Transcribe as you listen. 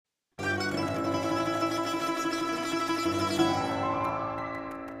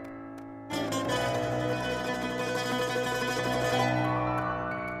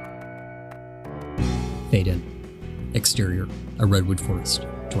Fade in. Exterior, a redwood forest.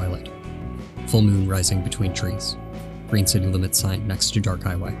 Twilight. Full moon rising between trees. Green city limit sign next to dark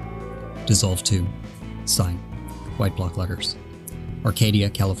highway. Dissolve to. Sign. White block letters. Arcadia,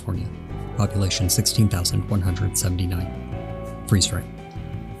 California. Population 16,179. Freeze frame.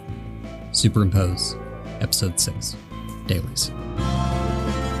 Superimpose. Episode 6. Dailies.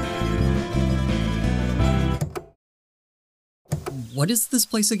 What is this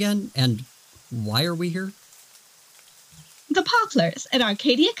place again, and why are we here? The Poplars at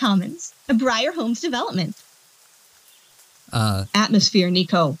Arcadia Commons, a Briar Homes development. Atmosphere,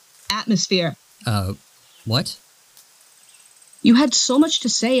 Nico. Atmosphere. What? You had so much to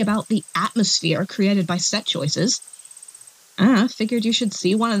say about the atmosphere created by set choices. I figured you should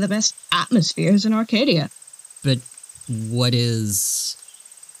see one of the best atmospheres in Arcadia. But what is...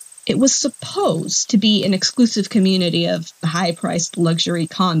 It was supposed to be an exclusive community of high-priced luxury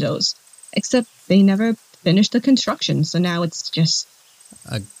condos, except they never finished the construction, so now it's just...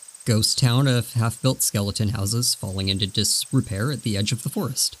 a ghost town of half-built skeleton houses falling into disrepair at the edge of the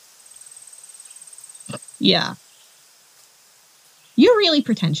forest. Yeah. You're really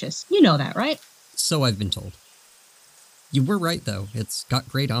pretentious. You know that, right? So I've been told. You were right, though. It's got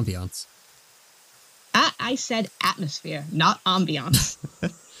great ambiance. I said atmosphere, not ambiance.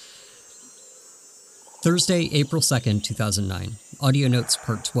 Thursday, April 2nd, 2009. Audio Notes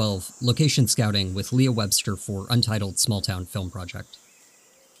Part 12, Location Scouting with Leah Webster for Untitled Small Town Film Project.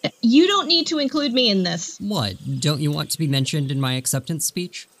 You don't need to include me in this. What? Don't you want to be mentioned in my acceptance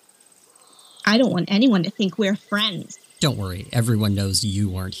speech? I don't want anyone to think we're friends. Don't worry, everyone knows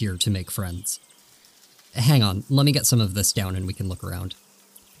you aren't here to make friends. Hang on, let me get some of this down and we can look around.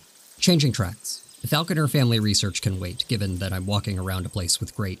 Changing tracks. The Falconer family research can wait, given that I'm walking around a place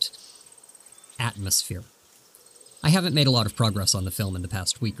with great atmosphere. I haven't made a lot of progress on the film in the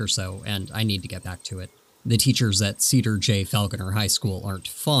past week or so, and I need to get back to it. The teachers at Cedar J. Falconer High School aren't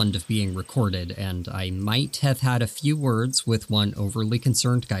fond of being recorded, and I might have had a few words with one overly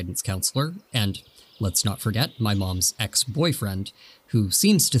concerned guidance counselor, and let's not forget my mom's ex-boyfriend, who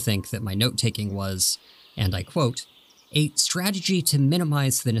seems to think that my note-taking was, and I quote, a strategy to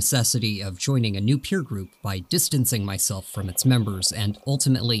minimize the necessity of joining a new peer group by distancing myself from its members, and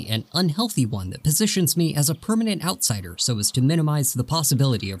ultimately an unhealthy one that positions me as a permanent outsider so as to minimize the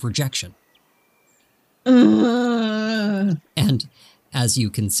possibility of rejection. And, as you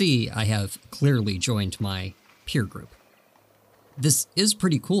can see, I have clearly joined my peer group. This is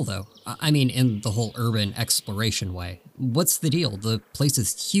pretty cool, though. I mean, in the whole urban exploration way. What's the deal? The place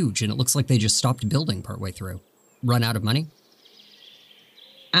is huge, and it looks like they just stopped building partway through. Run out of money?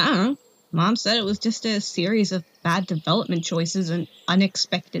 I don't know. Mom said it was just a series of bad development choices and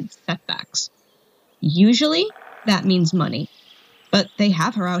unexpected setbacks. Usually, that means money. But they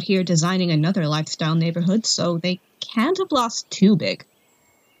have her out here designing another lifestyle neighborhood, so they can't have lost too big.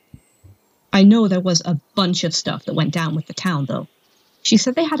 I know there was a bunch of stuff that went down with the town, though. She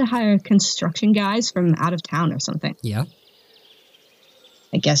said they had to hire construction guys from out of town or something. Yeah?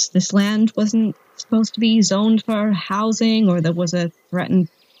 I guess this land wasn't supposed to be zoned for housing, or there was a threatened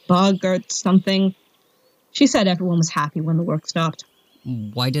bug or something. She said everyone was happy when the work stopped.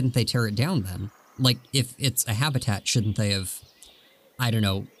 Why didn't they tear it down then? Like, if it's a habitat, shouldn't they have, I don't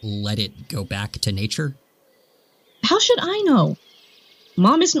know, let it go back to nature? How should I know?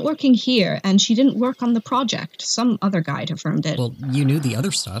 Mom isn't working here, and she didn't work on the project. Some other guy affirmed it. Well, you knew the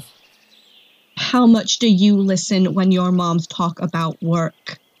other stuff. How much do you listen when your moms talk about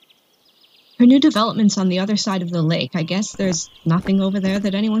work? Her new development's on the other side of the lake. I guess there's nothing over there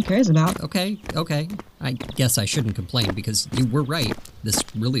that anyone cares about. Okay. I guess I shouldn't complain, because you were right. This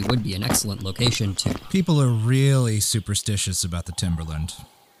really would be an excellent location to... People are really superstitious about the Timberland.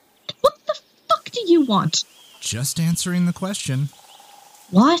 What the fuck do you want? Just answering the question.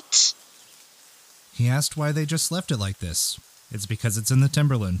 What? He asked why they just left it like this. It's because it's in the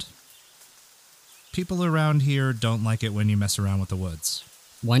Timberland. People around here don't like it when you mess around with the woods.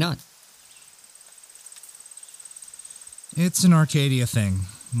 Why not? It's an Arcadia thing.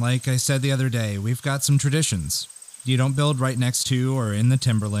 Like I said the other day, we've got some traditions. You don't build right next to or in the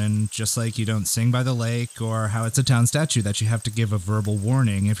Timberland, just like you don't sing by the lake, or how it's a town statute that you have to give a verbal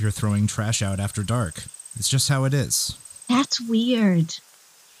warning if you're throwing trash out after dark. It's just how it is. That's weird.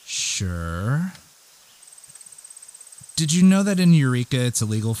 Sure. Did you know that in Eureka it's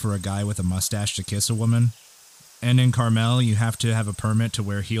illegal for a guy with a mustache to kiss a woman? And in Carmel you have to have a permit to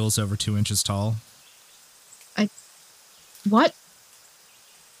wear heels over 2 inches tall? What?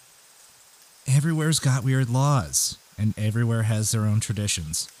 Everywhere's got weird laws, and everywhere has their own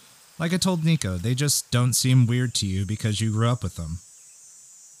traditions. Like I told Nico, they just don't seem weird to you because you grew up with them.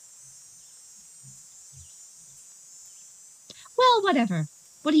 Whatever.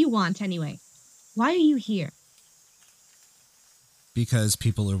 What do you want, anyway? Why are you here? Because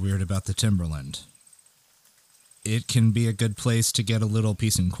people are weird about the Timberland. It can be a good place to get a little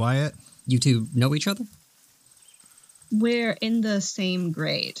peace and quiet. You two know each other? We're in the same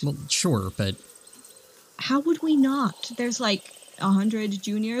grade. Well, sure, but... How would we not? There's like 100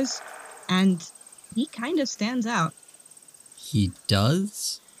 juniors, and he kind of stands out. He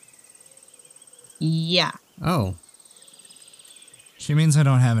does? Yeah. Oh. She means I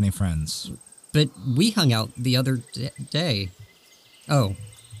don't have any friends. But we hung out the other day. Oh.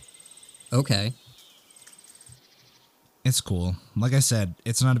 Okay. It's cool. Like I said,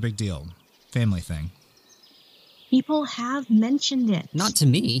 it's not a big deal. Family thing. People have mentioned it. Not to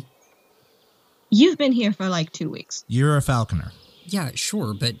me. You've been here for like 2 weeks. You're a falconer. Yeah,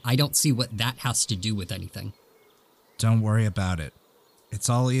 sure, but I don't see what that has to do with anything. Don't worry about it. It's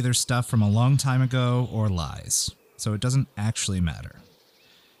all either stuff from a long time ago or lies, so it doesn't actually matter.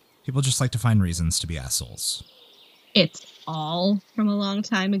 People just like to find reasons to be assholes. It's all from a long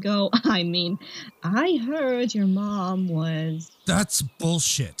time ago. I mean, I heard your mom was... That's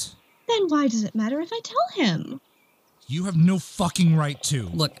bullshit. Then why does it matter if I tell him? You have no fucking right to.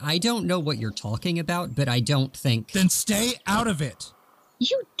 Look, I don't know what you're talking about, but I don't think... Then stay out of it.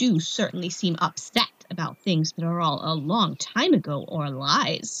 You do certainly seem upset about things that are all a long time ago or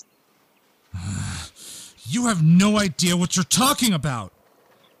lies. You have no idea what you're talking about.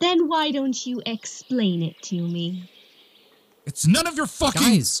 Then why don't you explain it to me? It's none of your fucking...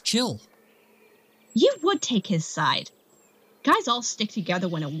 Guys, chill. You would take his side. Guys all stick together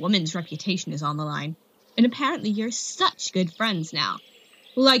when a woman's reputation is on the line. And apparently you're such good friends now.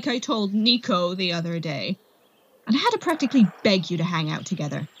 Like I told Nico the other day. And I had to practically beg you to hang out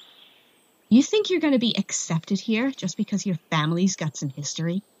together. You think you're going to be accepted here just because your family's got some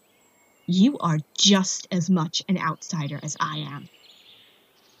history? You are just as much an outsider as I am.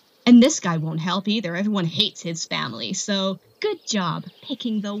 And this guy won't help either. Everyone hates his family, so good job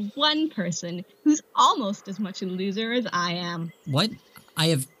picking the one person who's almost as much a loser as I am. What? I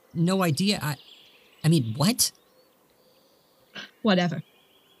have no idea. I mean, what? Whatever.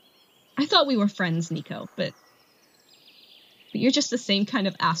 I thought we were friends, Nico, but you're just the same kind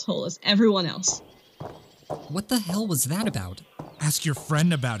of asshole as everyone else. What the hell was that about? Ask your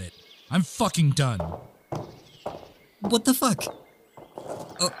friend about it. I'm fucking done. What the fuck?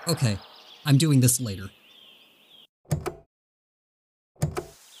 Oh, okay. I'm doing this later.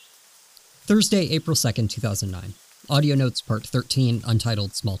 Thursday, April 2nd, 2009. Audio Notes Part 13,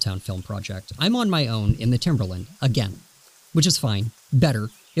 Untitled Small Town Film Project. I'm on my own in the Timberland, again. Which is fine. Better.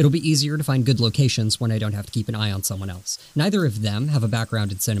 It'll be easier to find good locations when I don't have to keep an eye on someone else. Neither of them have a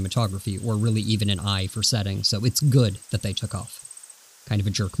background in cinematography, or really even an eye for setting, so it's good that they took off. Kind of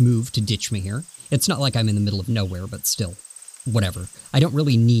a jerk move to ditch me here. It's not like I'm in the middle of nowhere, but still. Whatever. I don't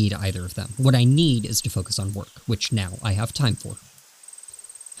really need either of them. What I need is to focus on work, which now I have time for.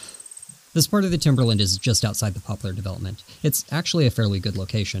 This part of the Timberland is just outside the Poplar development. It's actually a fairly good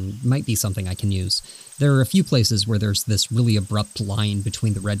location, might be something I can use. There are a few places where there's this really abrupt line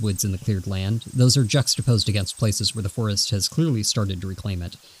between the redwoods and the cleared land. Those are juxtaposed against places where the forest has clearly started to reclaim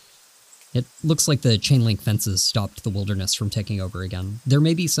it. It looks like the chain-link fences stopped the wilderness from taking over again. There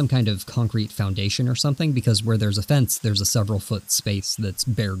may be some kind of concrete foundation or something, because where there's a fence, there's a several-foot space that's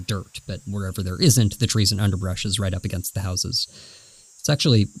bare dirt, but wherever there isn't, the trees and underbrush is right up against the houses. It's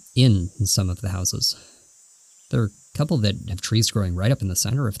actually in some of the houses. There are a couple that have trees growing right up in the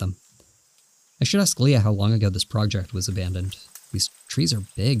center of them. I should ask Leah how long ago this project was abandoned. These trees are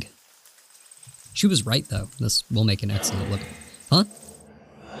big. She was right, though. This will make an excellent look. Huh?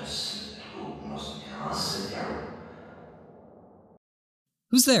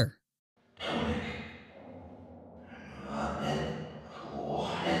 Who's there?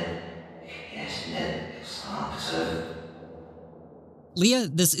 Leah,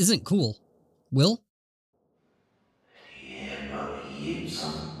 this isn't cool. Will?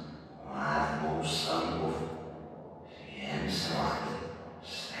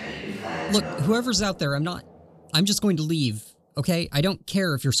 Look, whoever's out there, I'm just going to leave, okay? I don't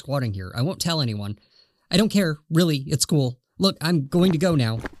care if you're squatting here. I won't tell anyone. I don't care, really, it's cool. Look, I'm going to go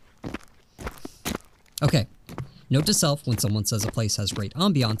now. Okay. Note to self, when someone says a place has great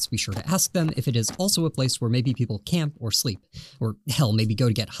ambiance, be sure to ask them if it is also a place where maybe people camp or sleep. Or, hell, maybe go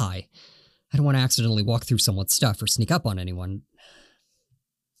to get high. I don't want to accidentally walk through someone's stuff or sneak up on anyone.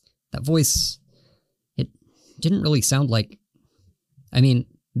 That voice, it didn't really sound like... I mean,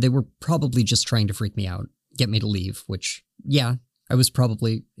 they were probably just trying to freak me out, get me to leave, which, yeah, I was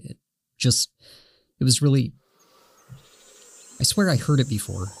probably... It was really... I swear I heard it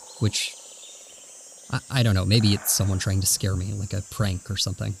before, which... I don't know, maybe it's someone trying to scare me, like a prank or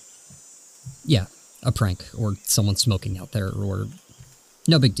something. Yeah, a prank, or someone smoking out there, or...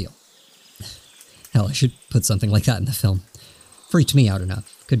 No big deal. Hell, I should put something like that in the film. Freaked me out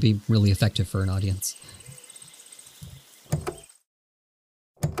enough. Could be really effective for an audience.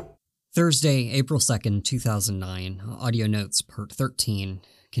 Thursday, April 2nd, 2009. Audio Notes, Part 13,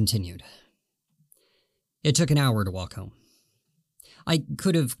 continued. It took an hour to walk home. I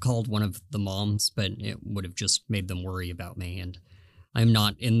could have called one of the moms, but it would have just made them worry about me, and I'm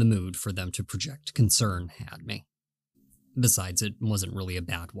not in the mood for them to project concern at me. Besides, it wasn't really a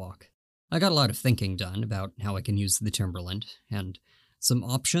bad walk. I got a lot of thinking done about how I can use the Timberland, and some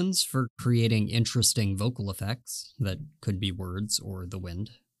options for creating interesting vocal effects that could be words or the wind.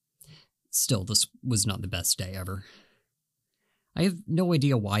 Still, this was not the best day ever. I have no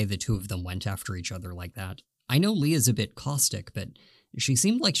idea why the two of them went after each other like that. I know Leah's a bit caustic, but she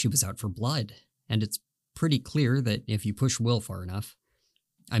seemed like she was out for blood, and it's pretty clear that if you push Will far enough...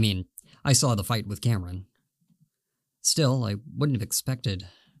 I mean, I saw the fight with Cameron. Still, I wouldn't have expected...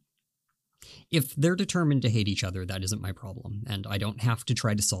 If they're determined to hate each other, that isn't my problem, and I don't have to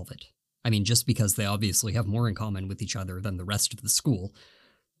try to solve it. I mean, just because they obviously have more in common with each other than the rest of the school,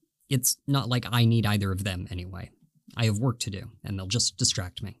 it's not like I need either of them anyway. I have work to do, and they'll just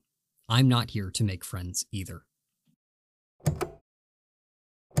distract me. I'm not here to make friends either.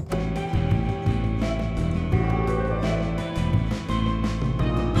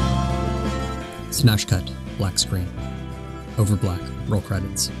 Smash cut, black screen. Over black, roll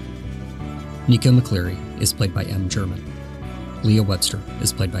credits. Nico McCleary is played by M. German. Leah Webster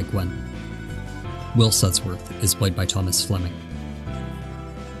is played by Gwen. Will Sudsworth is played by Thomas Fleming.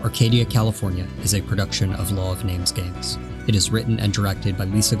 Arcadia, California is a production of Law of Names Games. It is written and directed by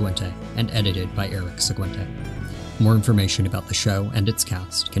Lisa Guente and edited by Eric Seguente. More information about the show and its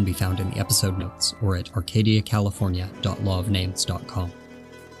cast can be found in the episode notes or at arcadiacalifornia.lawofnames.com.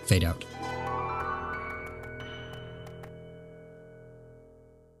 Fade out.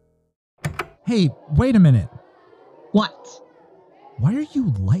 Hey, wait a minute. What? Why are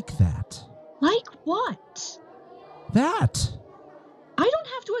you like that? Like what? That! I don't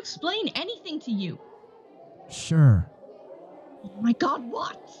have to explain anything to you. Sure. Oh my god,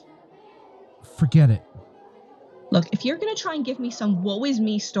 what? Forget it. Look, if you're gonna try and give me some woe is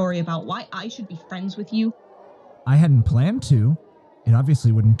me story about why I should be friends with you... I hadn't planned to. It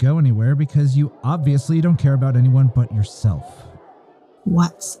obviously wouldn't go anywhere because you obviously don't care about anyone but yourself.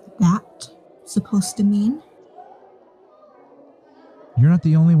 What's that supposed to mean? You're not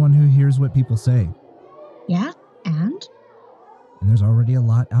the only one who hears what people say. Yeah? And there's already a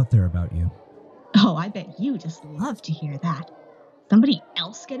lot out there about you. Oh, I bet you just love to hear that. Somebody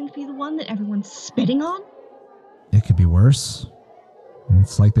else getting to be the one that everyone's spitting on? It could be worse. And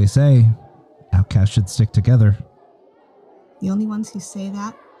it's like they say, outcasts should stick together. The only ones who say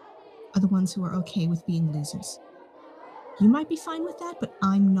that are the ones who are okay with being losers. You might be fine with that, but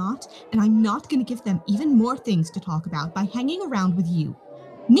I'm not, and I'm not going to give them even more things to talk about by hanging around with you.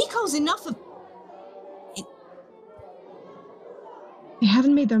 Nico's enough of... They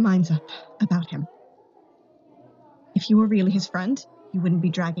haven't made their minds up about him. If you were really his friend, you wouldn't be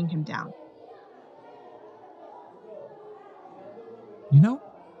dragging him down. You know,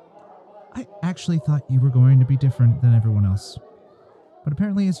 I actually thought you were going to be different than everyone else. But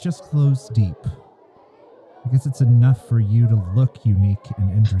apparently it's just close deep. I guess it's enough for you to look unique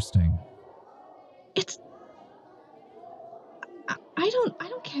and interesting. It's... I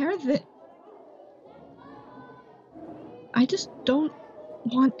don't care that... I just don't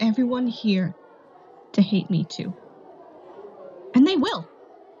want everyone here to hate me too. And they will.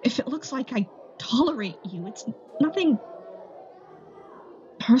 If it looks like I tolerate you, it's nothing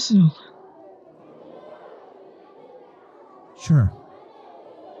personal. Sure.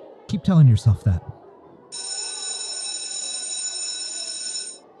 Keep telling yourself that.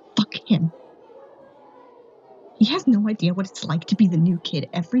 Fuck him. He has no idea what it's like to be the new kid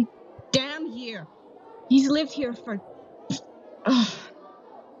every damn year. He's lived here for...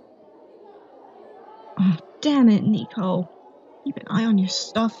 Oh, damn it, Nico. Keep an eye on your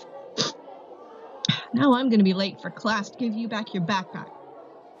stuff. Now I'm gonna be late for class to give you back your backpack.